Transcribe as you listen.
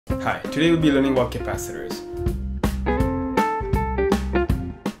Hi, today we'll be learning about capacitors.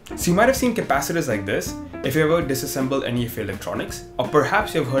 So you might have seen capacitors like this if you ever disassembled any of your electronics, or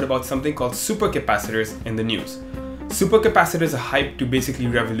perhaps you have heard about something called supercapacitors in the news. Supercapacitors are hyped to basically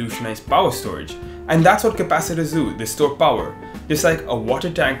revolutionize power storage, and that's what capacitors do. They store power. Just like a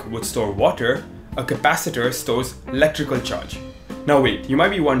water tank would store water, a capacitor stores electrical charge. Now wait, you might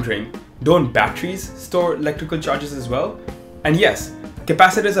be wondering, don't batteries store electrical charges as well? And yes,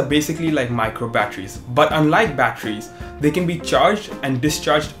 capacitors are basically like micro batteries, but unlike batteries, they can be charged and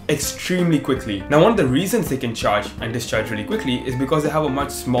discharged extremely quickly. Now one of the reasons they can charge and discharge really quickly is because they have a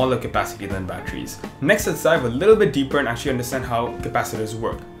much smaller capacity than batteries. Next, let's dive a little bit deeper and actually understand how capacitors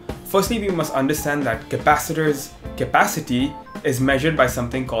work. Firstly, we must understand that capacitors' capacity is measured by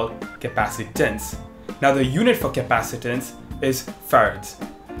something called capacitance. Now the unit for capacitance is farads.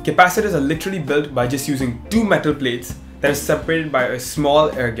 Capacitors are literally built by just using two metal plates that are separated by a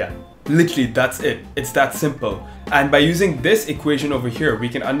small air gap. Literally, that's it. It's that simple. And by using this equation over here, we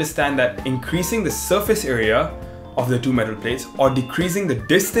can understand that increasing the surface area of the two metal plates or decreasing the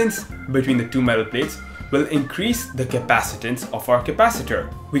distance between the two metal plates will increase the capacitance of our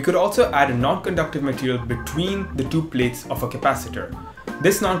capacitor. We could also add a non-conductive material between the two plates of a capacitor.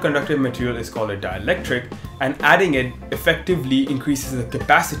 This non-conductive material is called a dielectric, and adding it effectively increases the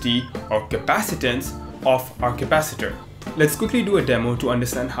capacity or capacitance of our capacitor. Let's quickly do a demo to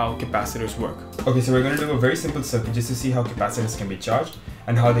understand how capacitors work. Okay, so we're going to do a very simple circuit just to see how capacitors can be charged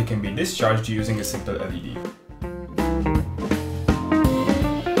and how they can be discharged using a simple LED.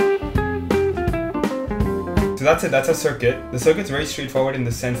 So that's it, that's our circuit. The circuit's very straightforward in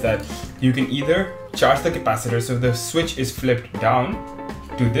the sense that you can either charge the capacitor, so if the switch is flipped down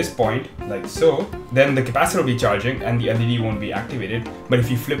to this point, like so, then the capacitor will be charging and the LED won't be activated. But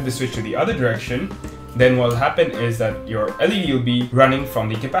if you flip the switch to the other direction, then what will happen is that your LED will be running from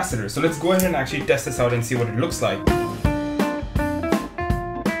the capacitor. So let's go ahead and actually test this out and see what it looks like.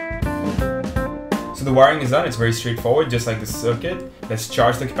 So the wiring is done, it's very straightforward, just like this circuit. Let's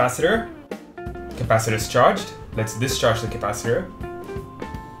charge the capacitor. Capacitor is charged. Let's discharge the capacitor.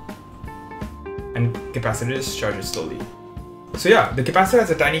 And capacitor discharges slowly. So yeah, the capacitor has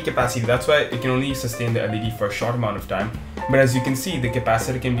a tiny capacity, that's why it can only sustain the LED for a short amount of time. But as you can see, the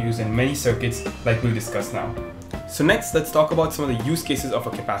capacitor can be used in many circuits like we'll discuss now. So next, let's talk about some of the use cases of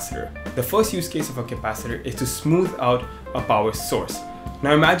a capacitor. The first use case of a capacitor is to smooth out a power source.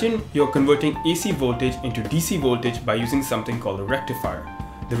 Now imagine you're converting AC voltage into DC voltage by using something called a rectifier.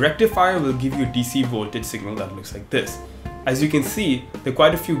 The rectifier will give you a DC voltage signal that looks like this. As you can see, there are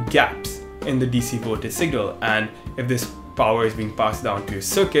quite a few gaps in the DC voltage signal, and if this power is being passed down to your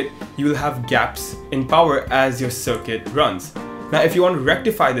circuit, you will have gaps in power as your circuit runs. Now if you want to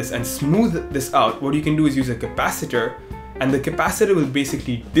rectify this and smooth this out, what you can do is use a capacitor, and the capacitor will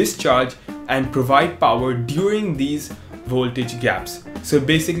basically discharge and provide power during these voltage gaps. So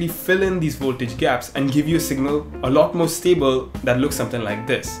basically fill in these voltage gaps and give you a signal a lot more stable that looks something like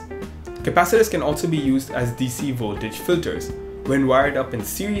this. Capacitors can also be used as DC voltage filters. When wired up in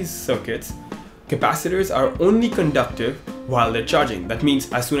series circuits, capacitors are only conductive while they're charging. That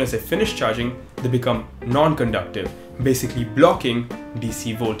means as soon as they finish charging, they become non-conductive, basically blocking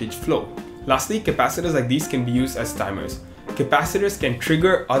DC voltage flow. Lastly, capacitors like these can be used as timers. Capacitors can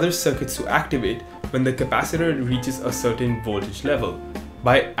trigger other circuits to activate when the capacitor reaches a certain voltage level.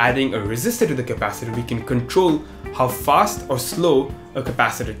 By adding a resistor to the capacitor, we can control how fast or slow a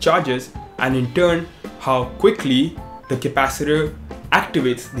capacitor charges, and in turn, how quickly the capacitor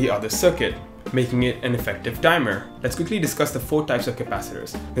activates the other circuit, making it an effective timer. Let's quickly discuss the four types of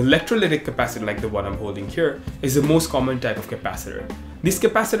capacitors. The electrolytic capacitor, like the one I'm holding here, is the most common type of capacitor. These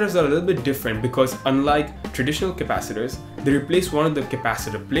capacitors are a little bit different because unlike traditional capacitors, they replace one of the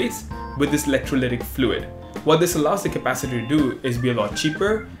capacitor plates with this electrolytic fluid. What this allows the capacitor to do is be a lot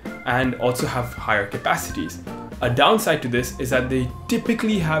cheaper and also have higher capacities. A downside to this is that they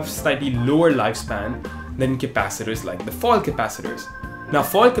typically have slightly lower lifespan than capacitors like the foil capacitors. Now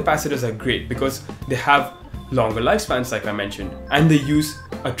foil capacitors are great because they have longer lifespans like I mentioned, and they use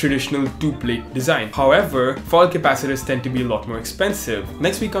a traditional two-plate design. However, foil capacitors tend to be a lot more expensive.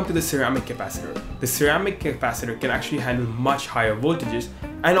 Next we come to the ceramic capacitor. The ceramic capacitor can actually handle much higher voltages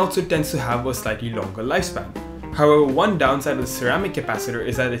and also tends to have a slightly longer lifespan. However, one downside of the ceramic capacitor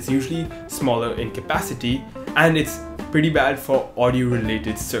is that it's usually smaller in capacity and it's pretty bad for audio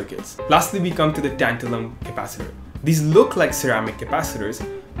related circuits. Lastly, we come to the tantalum capacitor. These look like ceramic capacitors,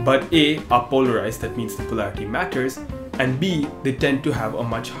 but A, are polarized, that means the polarity matters, and B, they tend to have a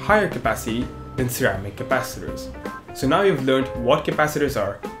much higher capacity than ceramic capacitors. So now you've learned what capacitors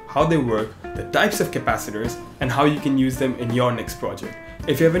are, how they work, the types of capacitors, and how you can use them in your next project.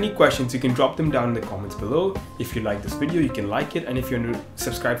 If you have any questions, you can drop them down in the comments below. If you like this video, you can like it, and if you're new,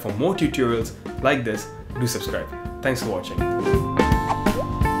 subscribe for more tutorials like this, do subscribe. Thanks for watching.